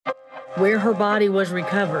where her body was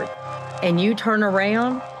recovered, and you turn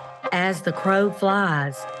around, as the crow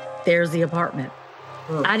flies, there's the apartment.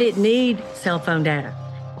 I didn't need cell phone data.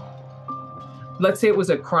 Let's say it was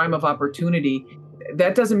a crime of opportunity.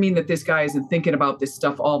 That doesn't mean that this guy isn't thinking about this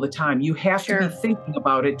stuff all the time. You have to be thinking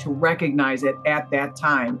about it to recognize it at that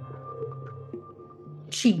time.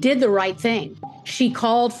 She did the right thing. She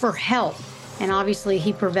called for help. And obviously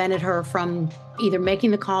he prevented her from either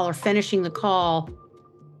making the call or finishing the call.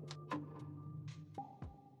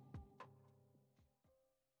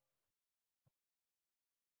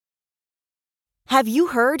 Have you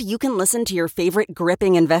heard you can listen to your favorite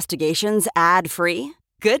gripping investigations ad-free?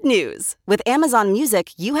 Good news! With Amazon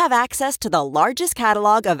Music, you have access to the largest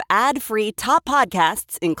catalog of ad-free top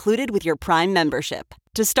podcasts included with your Prime membership.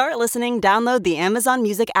 To start listening, download the Amazon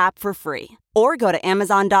Music app for free or go to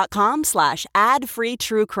amazon.com/ad-free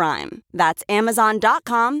true crime. That's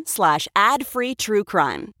amazon.com/ad-free true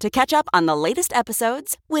crime to catch up on the latest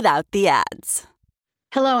episodes without the ads.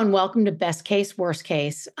 Hello and welcome to Best Case, Worst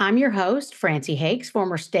Case. I'm your host, Francie Hakes,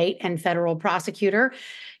 former state and federal prosecutor.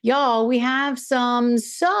 Y'all, we have some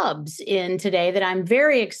subs in today that I'm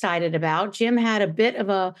very excited about. Jim had a bit of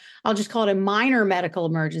I'll just call it a minor medical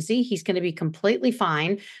emergency. He's going to be completely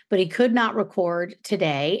fine, but he could not record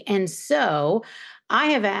today. And so I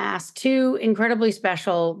have asked two incredibly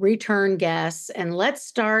special return guests. And let's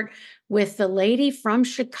start with the lady from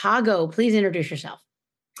Chicago. Please introduce yourself.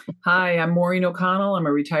 Hi, I'm Maureen O'Connell. I'm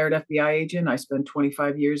a retired FBI agent. I spent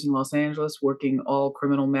 25 years in Los Angeles working all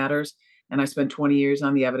criminal matters, and I spent 20 years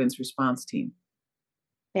on the evidence response team.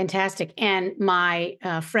 Fantastic. And my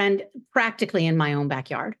friend practically in my own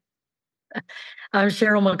backyard. I'm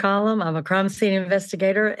Cheryl McCollum. I'm a crime scene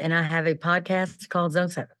investigator, and I have a podcast called Zone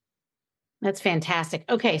 7. That's fantastic.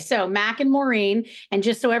 Okay, so Mac and Maureen, and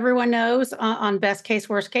just so everyone knows, on Best Case,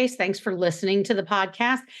 Worst Case, thanks for listening to the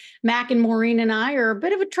podcast. Mac and Maureen and I are a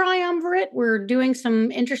bit of a triumvirate. We're doing some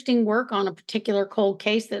interesting work on a particular cold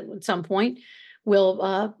case that at some point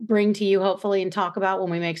we'll bring to you, hopefully, and talk about when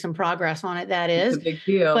we make some progress on it, that is. It's a big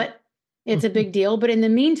deal. But it's a big deal. But in the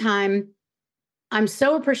meantime, I'm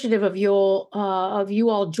so appreciative of you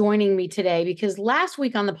all joining me today, because last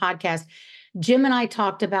week on the podcast, Jim and I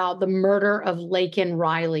talked about the murder of Laken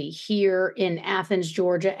Riley here in Athens,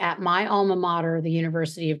 Georgia, at my alma mater, the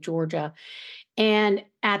University of Georgia. And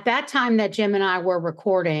at that time that Jim and I were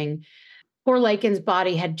recording, poor Laken's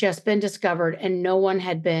body had just been discovered and no one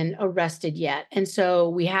had been arrested yet. And so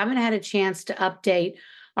we haven't had a chance to update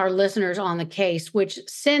our listeners on the case, which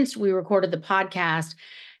since we recorded the podcast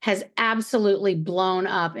has absolutely blown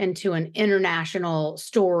up into an international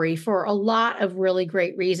story for a lot of really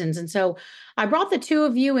great reasons. And so I brought the two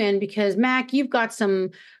of you in because, Mac, you've got some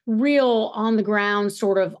real on-the-ground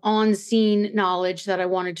sort of on-scene knowledge that I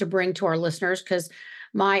wanted to bring to our listeners, because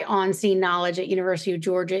my on-scene knowledge at University of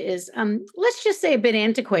Georgia is, let's just say, a bit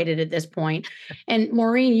antiquated at this point. And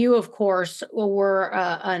Maureen, you, of course, were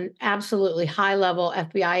an absolutely high-level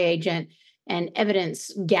FBI agent and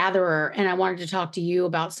evidence gatherer, and I wanted to talk to you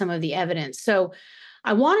about some of the evidence. So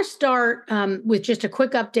I want to start with just a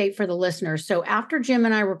quick update for the listeners. So after Jim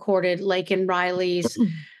and I recorded Laken Riley's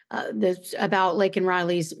about Laken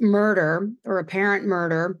Riley's murder or apparent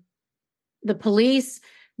murder, the police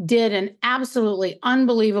did an absolutely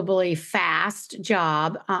unbelievably fast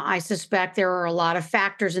job. I suspect there are a lot of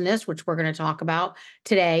factors in this, which we're going to talk about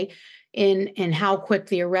today, in how quick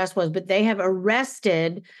the arrest was. But they have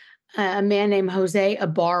arrested a man named Jose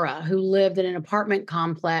Ibarra, who lived in an apartment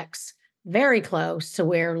complex very close to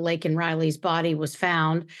where Laken Riley's body was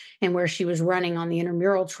found and where she was running on the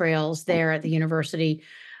intramural trails there at the university,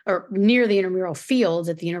 or near the intramural fields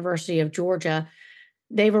at the University of Georgia.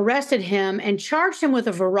 They've arrested him and charged him with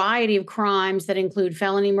a variety of crimes that include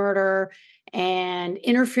felony murder and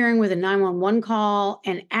interfering with a 911 call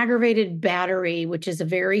and aggravated battery, which is a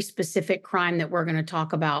very specific crime that we're going to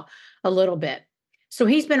talk about a little bit. So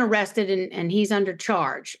he's been arrested and he's under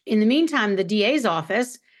charge. In the meantime, the DA's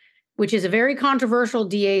office, which is a very controversial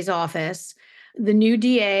DA's office, the new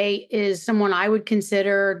DA is someone I would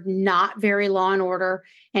consider not very law and order,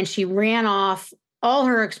 and she ran off all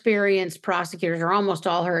her experienced prosecutors, or almost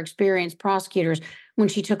all her experienced prosecutors, when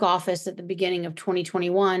she took office at the beginning of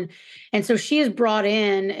 2021. And so she has brought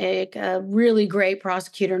in a really great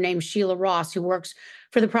prosecutor named Sheila Ross, who works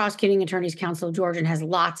for the Prosecuting Attorneys Council of Georgia and has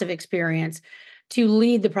lots of experience to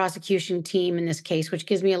lead the prosecution team in this case, which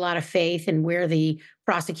gives me a lot of faith in where the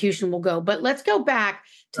prosecution will go. But let's go back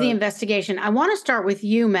to the investigation. I want to start with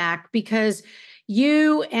you, Mac, because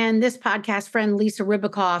you and this podcast friend, Lisa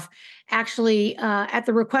Ribicoff, actually, at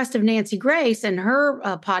the request of Nancy Grace and her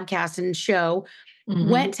podcast and show,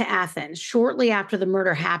 went to Athens shortly after the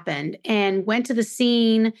murder happened and went to the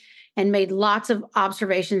scene and made lots of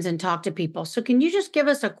observations and talked to people. So can you just give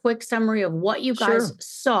us a quick summary of what you guys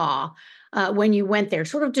saw when you went there?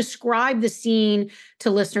 Sort of describe the scene to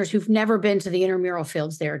listeners who've never been to the intramural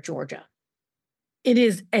fields there at Georgia. It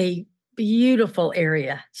is a beautiful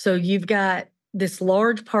area. So you've got this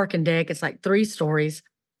large parking deck. It's like 3 stories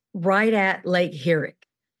right at Lake Herrick.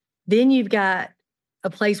 Then you've got a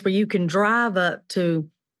place where you can drive up to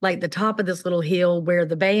like the top of this little hill where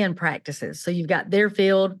the band practices. So you've got their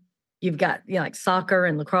field, you've got, like soccer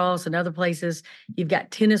and lacrosse and other places. You've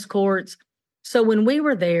got tennis courts. So when we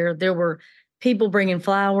were there were people bringing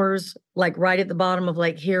flowers, like right at the bottom of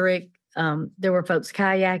Lake Herrick. There were folks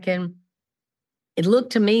kayaking. It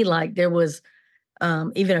looked to me like there was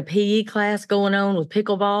even a PE class going on with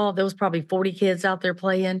pickleball. There was probably 40 kids out there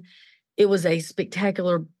playing. It was a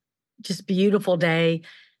spectacular, just beautiful day.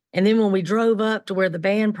 And then when we drove up to where the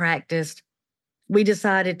band practiced, we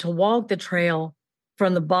decided to walk the trail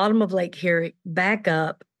from the bottom of Lake Herrick back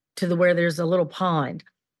up to where there's a little pond.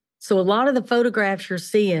 So a lot of the photographs you're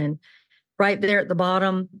seeing right there at the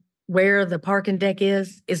bottom where the parking deck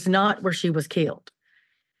is not where she was killed.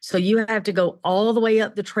 So you have to go all the way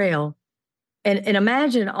up the trail and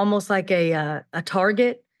imagine almost like a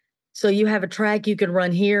target. So you have a track you can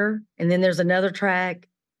run here, and then there's another track,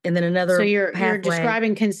 and then another. So you're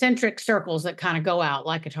describing concentric circles that kind of go out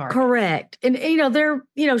like a target. Correct. And, they're,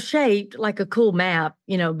 shaped like a cool map,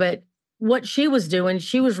 but what she was doing,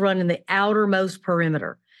 she was running the outermost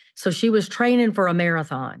perimeter. So she was training for a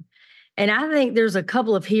marathon. And I think there's a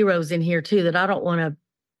couple of heroes in here too that I don't want to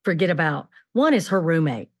forget about. One is her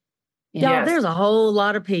roommate. Yes. Y'all, there's a whole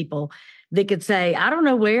lot of people that could say, I don't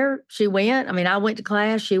know where she went. I mean, I went to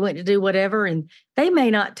class, she went to do whatever, and they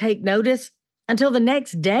may not take notice until the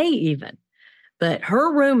next day even. But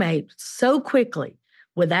her roommate so quickly,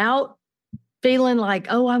 without feeling like,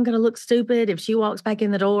 oh, I'm going to look stupid if she walks back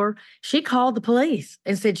in the door, she called the police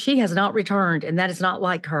and said she has not returned, and that is not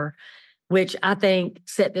like her, which I think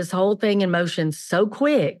set this whole thing in motion so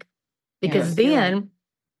quick. Because then,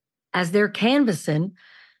 as they're canvassing,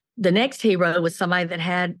 the next hero was somebody that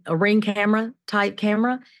had a Ring camera type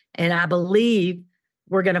camera. And I believe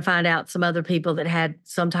we're going to find out some other people that had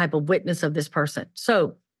some type of witness of this person.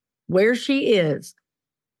 So where she is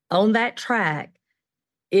on that track,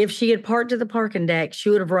 if she had parked at the parking deck, she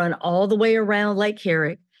would have run all the way around Lake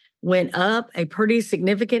Herrick, went up a pretty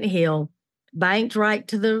significant hill, banked right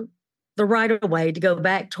to the right of way to go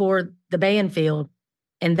back toward the band field.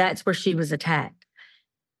 And that's where she was attacked.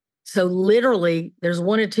 So literally, there's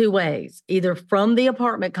one of two ways, either from the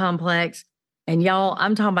apartment complex, and y'all,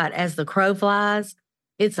 I'm talking about as the crow flies,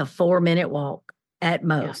 it's a 4-minute walk at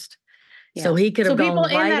most. Yeah. So he could have gone right at her.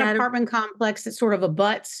 So people in that apartment complex that sort of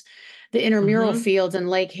abuts the intramural fields in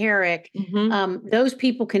Lake Herrick, those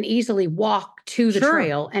people can easily walk to the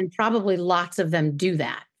trail, and probably lots of them do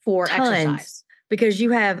that for exercise. Because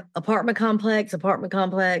you have apartment complex, all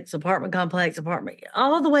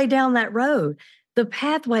the way down that road. The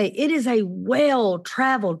pathway, it is a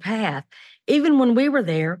well-traveled path. Even when we were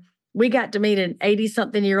there, we got to meet an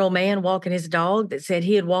 80-something-year-old man walking his dog that said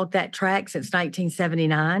he had walked that track since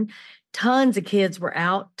 1979. Tons of kids were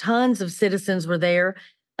out. Tons of citizens were there.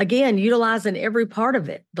 Again, utilizing every part of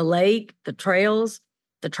it, the lake, the trails,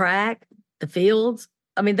 the track, the fields.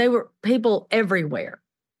 I mean, they were people everywhere.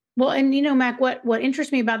 Well, and Mac, what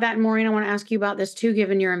interests me about that, and Maureen, I want to ask you about this too,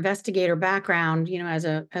 given your investigator background, as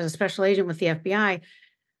a special agent with the FBI.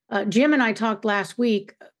 Jim and I talked last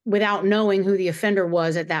week without knowing who the offender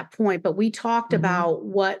was at that point, but we talked about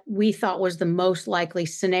what we thought was the most likely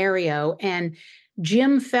scenario. And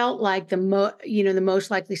Jim felt like the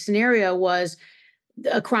most likely scenario was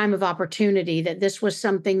a crime of opportunity, that this was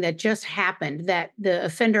something that just happened, that the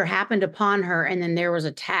offender happened upon her and then there was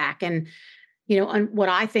attack. And what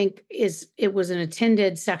I think is it was an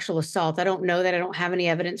attended sexual assault. I don't know that. I don't have any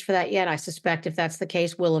evidence for that yet. I suspect if that's the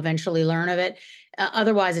case, we'll eventually learn of it.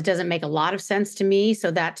 Otherwise, it doesn't make a lot of sense to me. So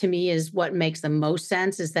that to me is what makes the most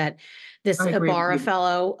sense, is that this Ibarra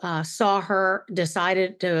fellow saw her,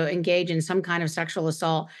 decided to engage in some kind of sexual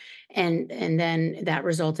assault, and then that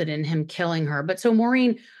resulted in him killing her. But so,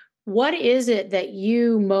 Maureen, what is it that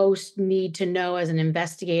you most need to know as an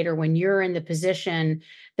investigator when you're in the position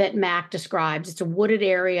that Mac describes? It's a wooded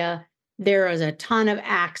area. There is a ton of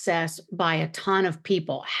access by a ton of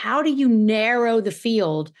people. How do you narrow the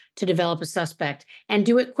field to develop a suspect and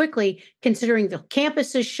do it quickly, considering the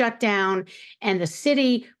campus is shut down and the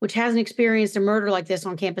city, which hasn't experienced a murder like this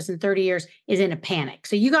on campus in 30 years, is in a panic?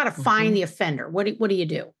 So you got to find the offender. What do you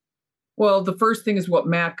do? Well, the first thing is what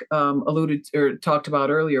Mac alluded to, or talked about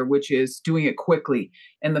earlier, which is doing it quickly.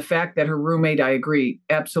 And the fact that her roommate, I agree,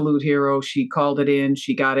 absolute hero. She called it in,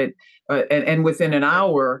 she got it, and within an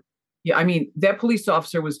hour. Yeah, I mean, that police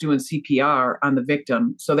officer was doing CPR on the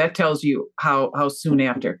victim. So that tells you how soon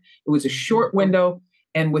after. It was a short window.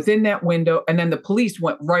 And within that window, and then the police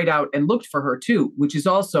went right out and looked for her too, which is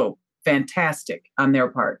also fantastic on their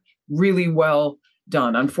part. Really well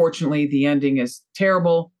done. Unfortunately, the ending is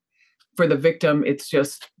terrible. For the victim, it's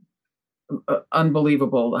just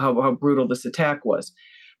unbelievable how brutal this attack was.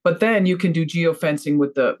 But then you can do geofencing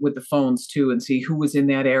with the phones too and see who was in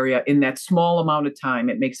that area in that small amount of time.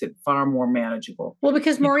 It makes it far more manageable. Well,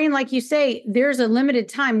 because Maureen, like you say, there's a limited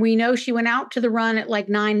time. We know she went out to the run at like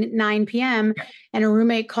 9 p.m. and her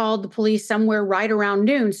roommate called the police somewhere right around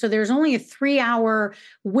noon. So there's only a 3-hour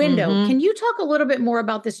window. Mm-hmm. Can you talk a little bit more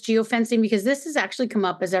about this geofencing? Because this has actually come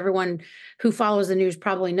up, as everyone who follows the news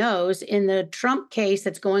probably knows, in the Trump case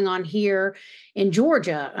that's going on here in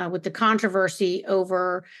Georgia with the controversy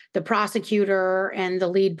over the prosecutor and the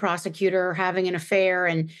lead prosecutor having an affair.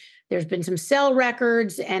 And there's been some cell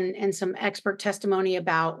records and some expert testimony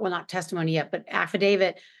about, well, not testimony yet, but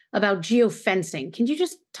affidavit about geofencing. Can you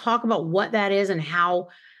just talk about what that is and how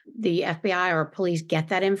the FBI or police get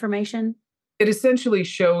that information? It essentially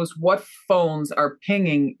shows what phones are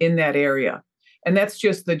pinging in that area. And that's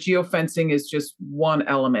just the geofencing is just one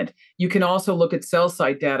element. You can also look at cell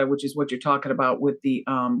site data, which is what you're talking about with the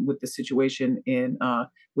situation in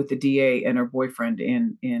with the DA and her boyfriend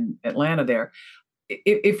in Atlanta there.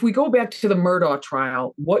 If we go back to the Murdaugh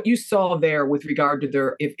trial, what you saw there with regard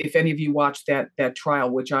to if any of you watched that trial,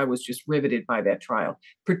 which I was just riveted by that trial,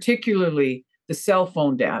 particularly the cell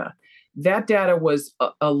phone data, that data was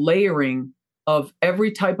a layering of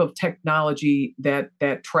every type of technology that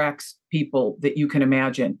tracks people that you can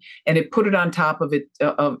imagine. And it put it on top of it,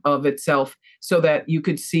 of itself so that you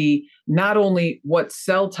could see not only what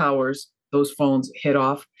cell towers those phones hit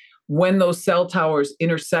off, when those cell towers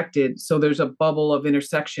intersected, so there's a bubble of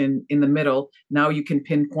intersection in the middle. Now you can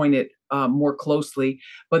pinpoint it more closely,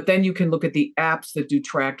 but then you can look at the apps that do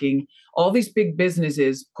tracking. All these big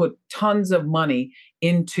businesses put tons of money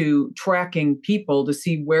into tracking people to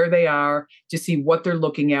see where they are, to see what they're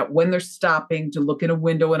looking at, when they're stopping to look in a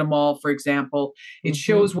window in a mall, for example. It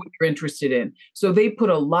shows what you're interested in. So they put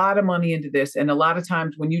a lot of money into this. And a lot of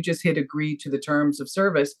times when you just hit agree to the terms of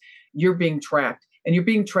service, you're being tracked. And you're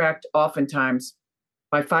being tracked oftentimes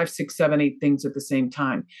by 5, 6, 7, 8 things at the same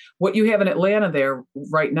time. What you have in Atlanta there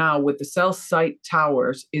right now with the cell site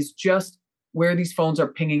towers is just where these phones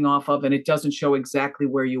are pinging off of, and it doesn't show exactly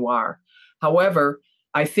where you are. However,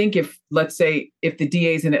 I think let's say if the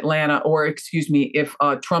DA's in Atlanta, or if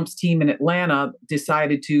Trump's team in Atlanta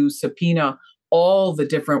decided to subpoena all the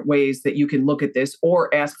different ways that you can look at this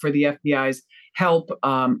or ask for the FBI's help.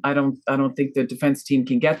 I don't think the defense team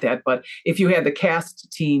can get that. But if you had the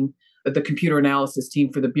CAST team, the computer analysis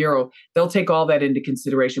team for the Bureau, they'll take all that into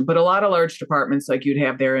consideration. But a lot of large departments like you'd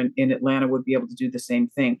have there in Atlanta would be able to do the same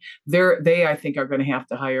thing. They, I think, are going to have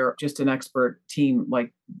to hire just an expert team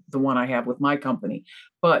like the one I have with my company.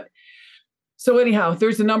 But so anyhow,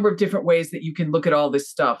 there's a number of different ways that you can look at all this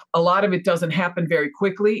stuff. A lot of it doesn't happen very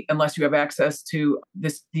quickly unless you have access to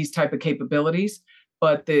these type of capabilities.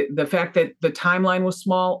 But the fact that the timeline was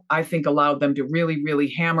small, I think allowed them to really, really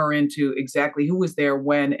hammer into exactly who was there,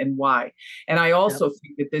 when, and why. And I also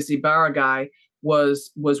think that this Ibarra guy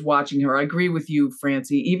was watching her. I agree with you,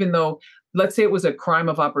 Francie. Even though, let's say it was a crime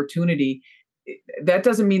of opportunity, that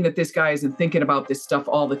doesn't mean that this guy isn't thinking about this stuff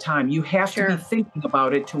all the time. You have to be thinking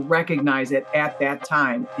about it to recognize it at that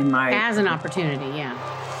time. As an opportunity, yeah.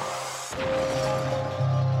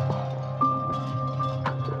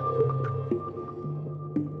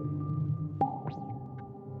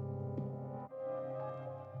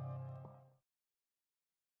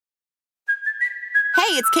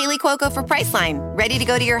 Hey, it's Kaylee Cuoco for Priceline. Ready to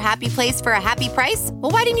go to your happy place for a happy price?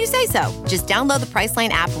 Well, why didn't you say so? Just download the Priceline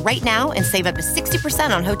app right now and save up to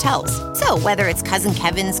 60% on hotels. So whether it's Cousin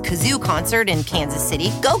Kevin's Kazoo Concert in Kansas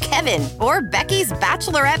City, go Kevin, or Becky's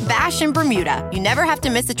Bachelorette Bash in Bermuda, you never have to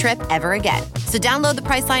miss a trip ever again. So download the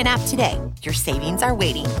Priceline app today. Your savings are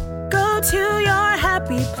waiting. Go to your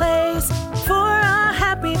happy place for a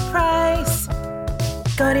happy price.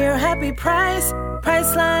 Go to your happy price,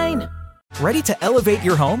 Priceline. Ready to elevate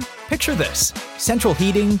your home? Picture this: central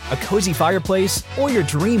heating, a cozy fireplace, or your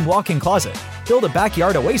dream walk-in closet. Build a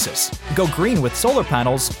backyard oasis, go green with solar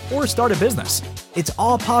panels, or start a business. It's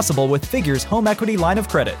all possible with Figure's home equity line of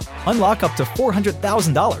credit. Unlock up to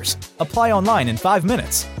 $400,000. Apply online in 5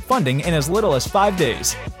 minutes. Funding in as little as 5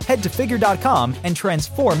 days. Head to Figure.com and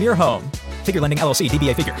transform your home. Figure Lending, LLC,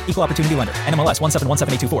 DBA Figure, Equal Opportunity Lender, NMLS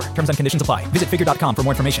 1717824. Terms and conditions apply. Visit figure.com for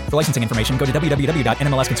more information. For licensing information, go to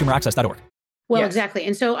www.nmlsconsumeraccess.org. Well, Yes. exactly.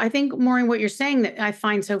 And so I think, Maureen, what you're saying that I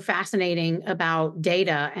find so fascinating about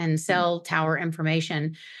data and cell tower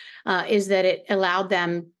information is that it allowed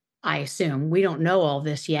them, I assume, we don't know all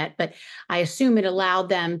this yet, but I assume it allowed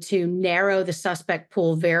them to narrow the suspect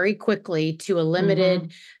pool very quickly to a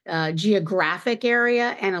limited geographic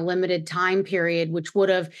area and a limited time period, which would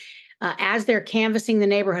have, as they're canvassing the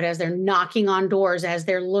neighborhood, as they're knocking on doors, as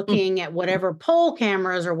they're looking at whatever poll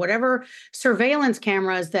cameras or whatever surveillance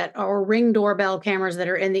cameras that or ring doorbell cameras that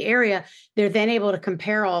are in the area, they're then able to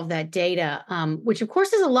compare all of that data, which of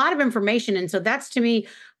course is a lot of information. And so that's, to me,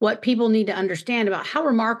 what people need to understand about how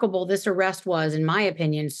remarkable this arrest was, in my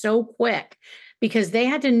opinion, so quick, because they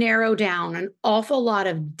had to narrow down an awful lot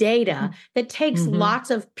of data that takes lots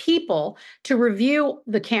of people to review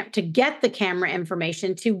to get the camera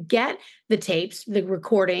information, to get the tapes, the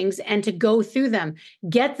recordings, and to go through them,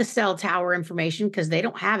 get the cell tower information, because they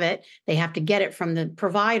don't have it. They have to get it from the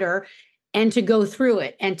provider, and to go through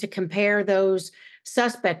it and to compare those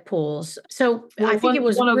suspect pools. So I think it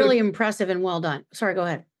was really impressive and well done. Sorry, go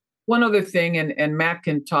ahead. One other thing, and Matt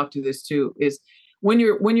can talk to this too, is when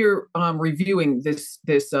you're reviewing this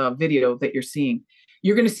video that you're seeing,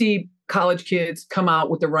 you're going to see college kids come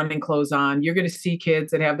out with their running clothes on. You're going to see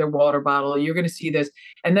kids that have their water bottle. You're going to see this.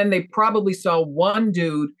 And then they probably saw one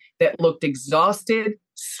dude that looked exhausted,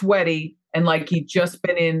 sweaty, and like he'd just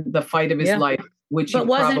been in the fight of his life.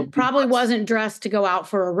 But probably wasn't dressed to go out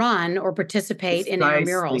for a run or participate in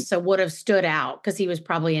intramurals, so would have stood out because he was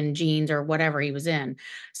probably in jeans or whatever he was in.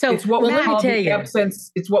 So it's what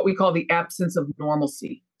It's what we call the absence of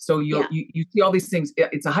normalcy. So you see all these things.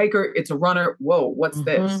 It's a hiker. It's a runner. Whoa, what's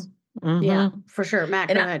this? Yeah, for sure. Matt,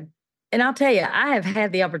 go ahead. And I'll tell you, I have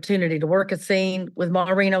had the opportunity to work a scene with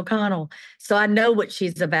Maureen O'Connell, so I know what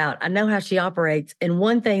she's about. I know how she operates. And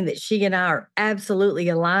one thing that she and I are absolutely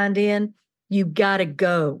aligned in, you got to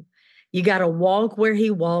go. You got to walk where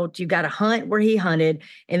he walked. You got to hunt where he hunted.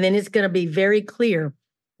 And then it's going to be very clear.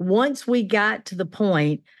 Once we got to the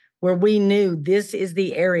point where we knew this is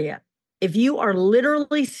the area, if you are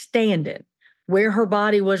literally standing where her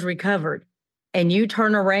body was recovered and you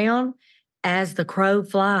turn around, as the crow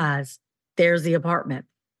flies, there's the apartment.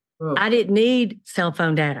 Oh. I didn't need cell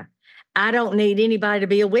phone data. I don't need anybody to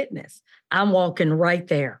be a witness. I'm walking right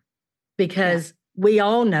there because we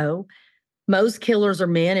all know most killers are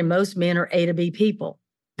men and most men are A to B people.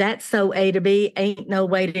 That's so A to B, ain't no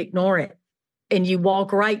way to ignore it. And you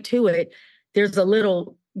walk right to it. There's a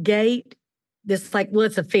little gate that's like, well,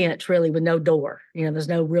 it's a fence really with no door. You know, there's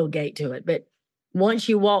no real gate to it. But once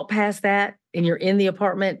you walk past that and you're in the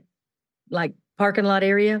apartment, like parking lot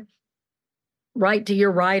area, right to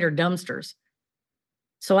your right are dumpsters.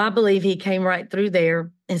 So I believe he came right through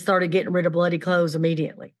there and started getting rid of bloody clothes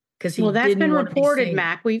immediately. Well, that's been reported,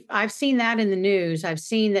 Mac. I've seen that in the news. I've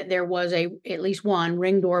seen that there was at least one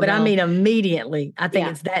ring doorbell. But I mean, immediately, I think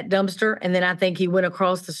it's that dumpster. And then I think he went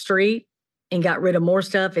across the street and got rid of more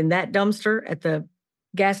stuff in that dumpster at the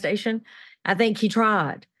gas station. I think he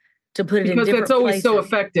tried to put it in different places. Because it's always so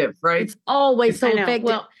effective, right? It's always so effective.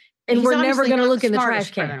 Well, and we're never going to look in the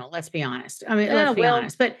trash can. Let's be honest. I mean, let's be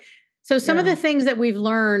honest. But so some of the things that we've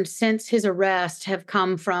learned since his arrest have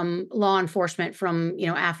come from law enforcement, from,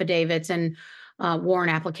 affidavits and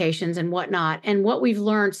warrant applications and whatnot. And what we've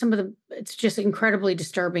learned, it's just incredibly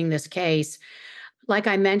disturbing, this case. Like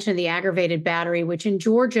I mentioned, the aggravated battery, which in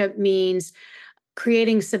Georgia means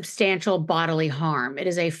creating substantial bodily harm. It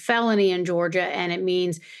is a felony in Georgia, and it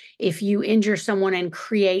means if you injure someone and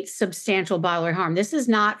create substantial bodily harm. This is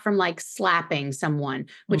not from like slapping someone,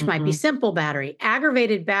 which might be simple battery.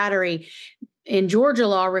 Aggravated battery in Georgia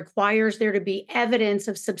law requires there to be evidence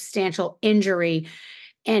of substantial injury.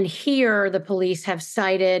 And here the police have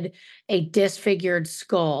cited a disfigured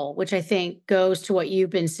skull, which I think goes to what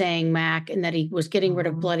you've been saying, Mac, and that he was getting rid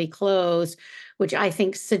of bloody clothes, which I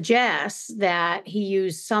think suggests that he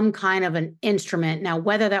used some kind of an instrument. Now,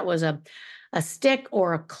 whether that was a stick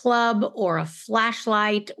or a club or a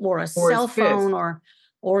flashlight or a cell phone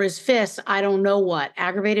or his fist, I don't know what.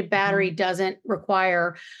 Aggravated battery doesn't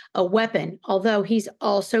require a weapon, although he's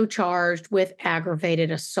also charged with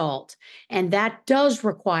aggravated assault. And that does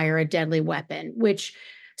require a deadly weapon, which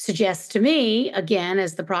suggests to me, again,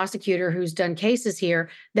 as the prosecutor who's done cases here,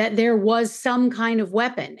 that there was some kind of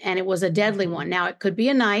weapon and it was a deadly one. Now, it could be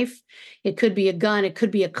a knife, it could be a gun, it could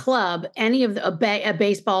be a club, any of a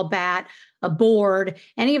baseball bat, a board,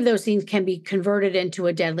 any of those things can be converted into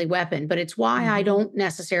a deadly weapon. But it's why I don't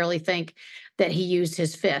necessarily think that he used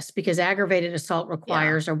his fist, because aggravated assault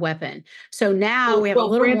requires a weapon. So now we have a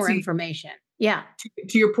little more information. Yeah.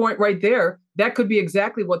 To your point right there, that could be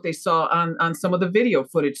exactly what they saw on some of the video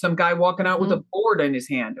footage. Some guy walking out with a board in his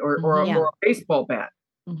hand or a baseball bat.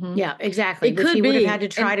 Yeah, exactly. It which could he would have be. had to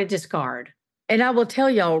try to discard. And I will tell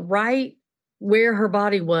y'all, right where her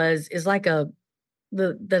body was is like the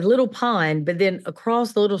little pond, but then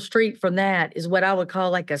across the little street from that is what I would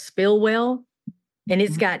call like a spill well. And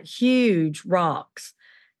it's got huge rocks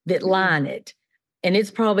that line it. And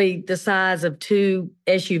it's probably the size of 2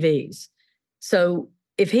 SUVs. So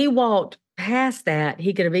if he walked past that,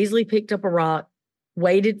 he could have easily picked up a rock,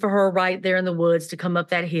 waited for her right there in the woods to come up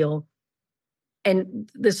that hill. And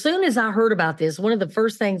as soon as I heard about this, one of the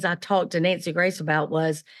first things I talked to Nancy Grace about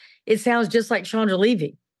was, it sounds just like Chandra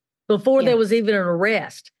Levy before there was even an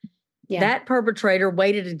arrest. That perpetrator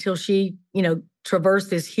waited until she,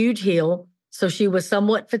 traversed this huge hill. So she was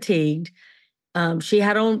somewhat fatigued. She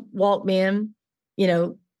had on Walkman,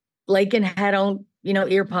 Lakin had on,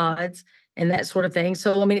 ear pods and that sort of thing.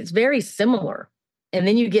 So, I mean, it's very similar. And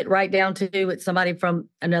then you get right down to it's somebody from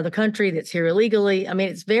another country that's here illegally. I mean,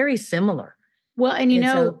 it's very similar. Well, and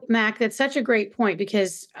Mac, that's such a great point,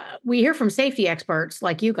 because we hear from safety experts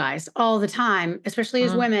like you guys all the time, especially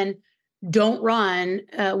as women, don't run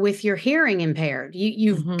with your hearing impaired.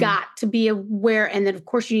 You've got to be aware. And then, of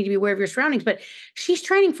course, you need to be aware of your surroundings. But she's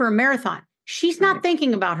training for a marathon. She's not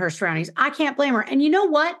thinking about her surroundings. I can't blame her. And you know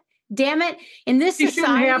what? Damn it. In this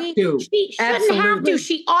society, she shouldn't have to.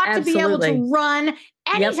 She ought to be able to run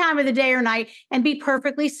any time of the day or night and be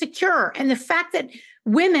perfectly secure. And the fact that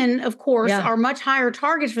women, of course, are much higher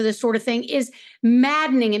targets for this sort of thing is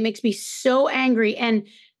maddening. It makes me so angry. And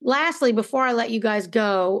lastly, before I let you guys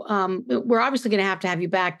go, we're obviously going to have you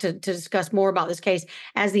back to discuss more about this case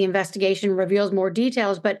as the investigation reveals more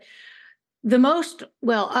details. But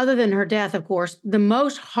other than her death, of course, the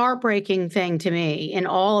most heartbreaking thing to me in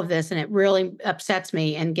all of this, and it really upsets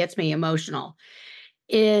me and gets me emotional,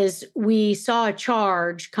 is we saw a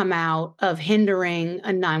charge come out of hindering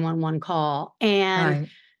a 911 call. And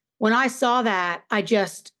when I saw that, I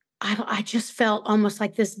just felt almost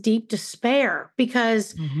like this deep despair,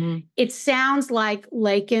 because it sounds like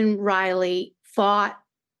Lakin Riley fought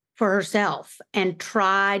for herself and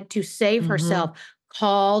tried to save herself,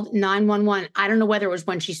 called 911. I don't know whether it was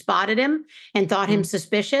when she spotted him and thought him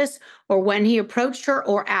suspicious, or when he approached her,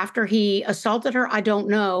 or after he assaulted her. I don't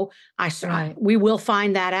know. We will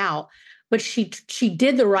find that out. But she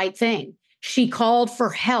did the right thing. She called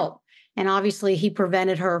for help. And obviously he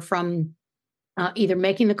prevented her from either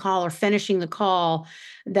making the call or finishing the call.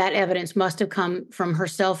 That evidence must have come from her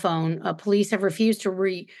cell phone. Police have refused to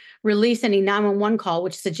release any 911 call,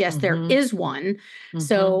 which suggests there is one.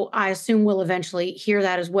 So I assume we'll eventually hear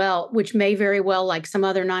that as well, which may very well, like some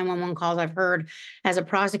other 911 calls I've heard as a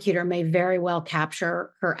prosecutor, may very well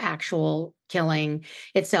capture her actual killing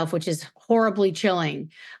itself, which is horribly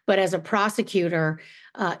chilling. But as a prosecutor,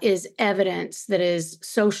 is evidence that is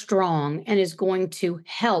so strong and is going to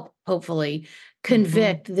help, hopefully,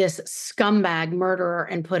 convict this scumbag murderer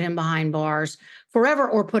and put him behind bars forever,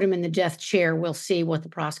 or put him in the death chair. We'll see what the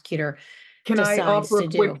prosecutor decides I offer to a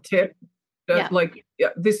do. quick tip?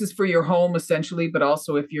 This is for your home essentially, but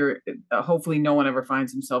also if you're hopefully no one ever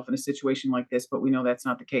finds himself in a situation like this, but we know that's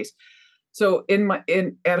not the case. So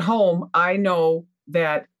at home, I know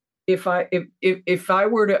that if I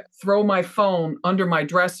were to throw my phone under my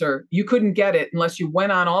dresser, you couldn't get it unless you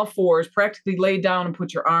went on all fours, practically laid down and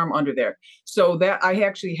put your arm under there. So that I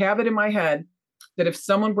actually have it in my head that if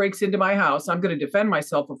someone breaks into my house, I'm going to defend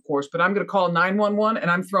myself, of course, but I'm going to call 911 and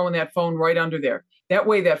I'm throwing that phone right under there. That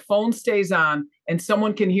way that phone stays on and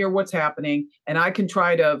someone can hear what's happening, and I can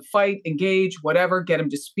try to fight, engage, whatever, get him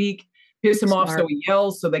to speak, piss him off so he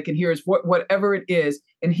yells so they can hear his whatever it is,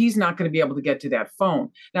 and he's not going to be able to get to that phone.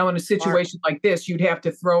 Now, in a situation like this, you'd have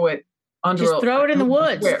to throw it under. Just throw it in the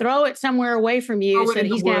woods. Throw it somewhere away from you so that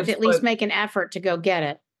he's going to have to at least make an effort to go get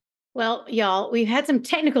it. Well, y'all, we've had some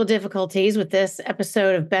technical difficulties with this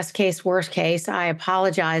episode of Best Case, Worst Case. I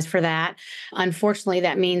apologize for that. Unfortunately,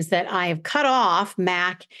 that means that I have cut off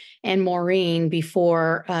Mac and Maureen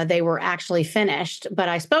before they were actually finished. But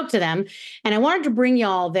I spoke to them, and I wanted to bring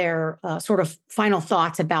y'all their sort of final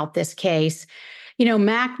thoughts about this case.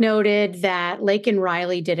 Mac noted that Laken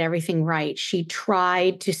Riley did everything right. She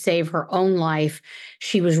tried to save her own life.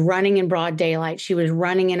 She was running in broad daylight. She was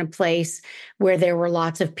running in a place where there were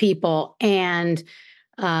lots of people. And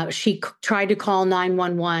she tried to call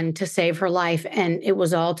 911 to save her life, and it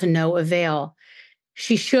was all to no avail.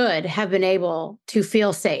 She should have been able to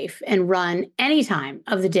feel safe and run any time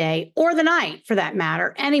of the day or the night, for that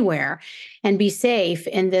matter, anywhere, and be safe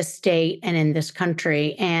in this state and in this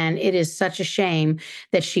country. And it is such a shame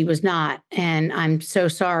that she was not. And I'm so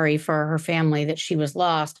sorry for her family that she was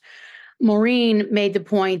lost. Maureen made the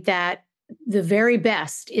point that the very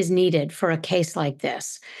best is needed for a case like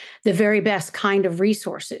this, the very best kind of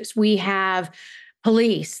resources. We have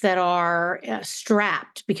police that are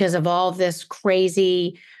strapped because of all of this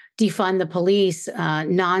crazy defund the police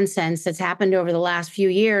nonsense that's happened over the last few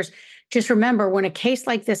years. Just remember, when a case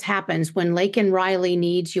like this happens, when Laken Riley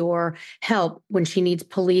needs your help, when she needs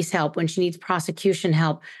police help, when she needs prosecution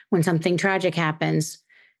help, when something tragic happens,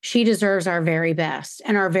 she deserves our very best.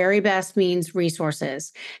 And our very best means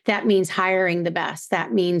resources. That means hiring the best.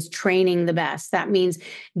 That means training the best. That means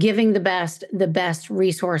giving the best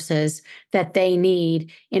resources that they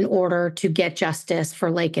need in order to get justice for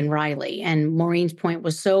Laken Riley. And Maureen's point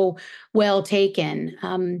was so well taken.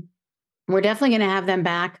 We're definitely going to have them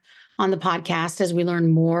back on the podcast as we learn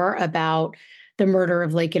more about the murder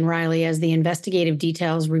of Laken Riley, as the investigative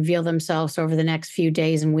details reveal themselves over the next few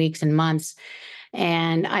days and weeks and months.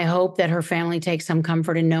 And I hope that her family takes some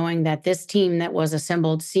comfort in knowing that this team that was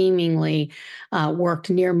assembled seemingly worked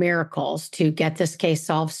near miracles to get this case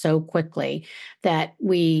solved so quickly that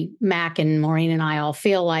we, Mac and Maureen and I, all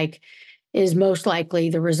feel like is most likely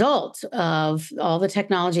the result of all the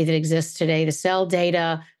technology that exists today, the cell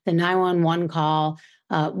data, the 911 call,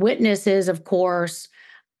 witnesses, of course,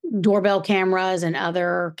 doorbell cameras and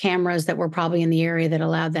other cameras that were probably in the area that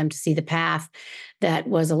allowed them to see the path that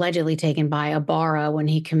was allegedly taken by Ibarra when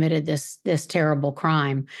he committed this terrible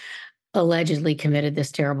crime, allegedly committed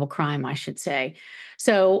this terrible crime, I should say.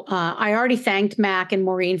 So I already thanked Mac and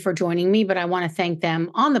Maureen for joining me, but I want to thank them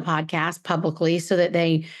on the podcast publicly so that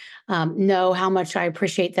they know how much I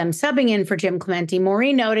appreciate them subbing in for Jim Clemente.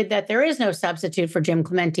 Maureen noted that there is no substitute for Jim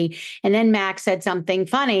Clemente. And then Mac said something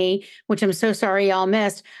funny, which I'm so sorry y'all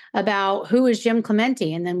missed, about who is Jim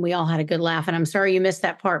Clemente. And then we all had a good laugh. And I'm sorry you missed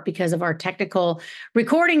that part because of our technical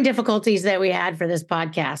recording difficulties that we had for this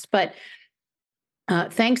podcast. But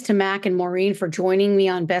thanks to Mac and Maureen for joining me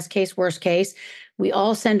on Best Case, Worst Case. We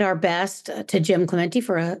all send our best to Jim Clemente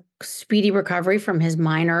for a speedy recovery from his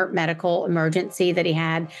minor medical emergency that he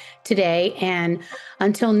had today. And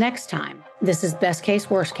until next time, this is Best Case,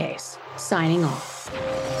 Worst Case, signing off.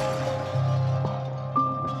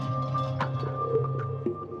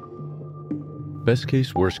 Best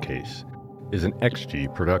Case, Worst Case is an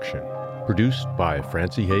XG production, produced by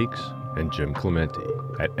Francie Hakes and Jim Clemente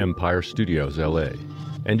at Empire Studios, LA.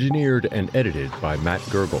 Engineered and edited by Matt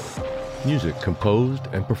Gergel. Music composed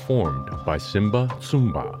and performed by Simba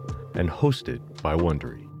Tsumba and hosted by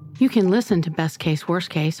Wondery. You can listen to Best Case,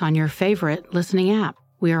 Worst Case on your favorite listening app.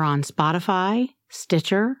 We are on Spotify,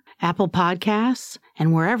 Stitcher, Apple Podcasts,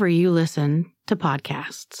 and wherever you listen to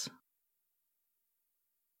podcasts.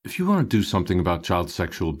 If you want to do something about child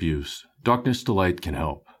sexual abuse, Darkness to Light can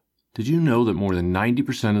help. Did you know that more than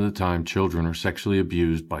 90% of the time children are sexually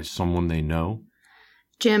abused by someone they know?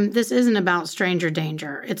 Jim, this isn't about stranger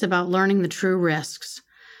danger. It's about learning the true risks.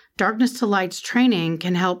 Darkness to Light's training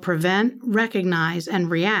can help prevent, recognize,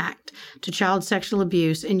 and react to child sexual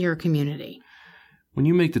abuse in your community. When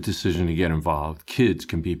you make the decision to get involved, kids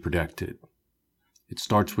can be protected. It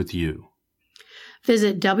starts with you.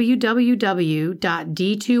 Visit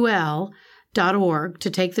www.d2l.org to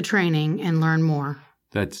take the training and learn more.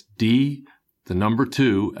 That's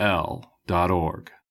D2L.org.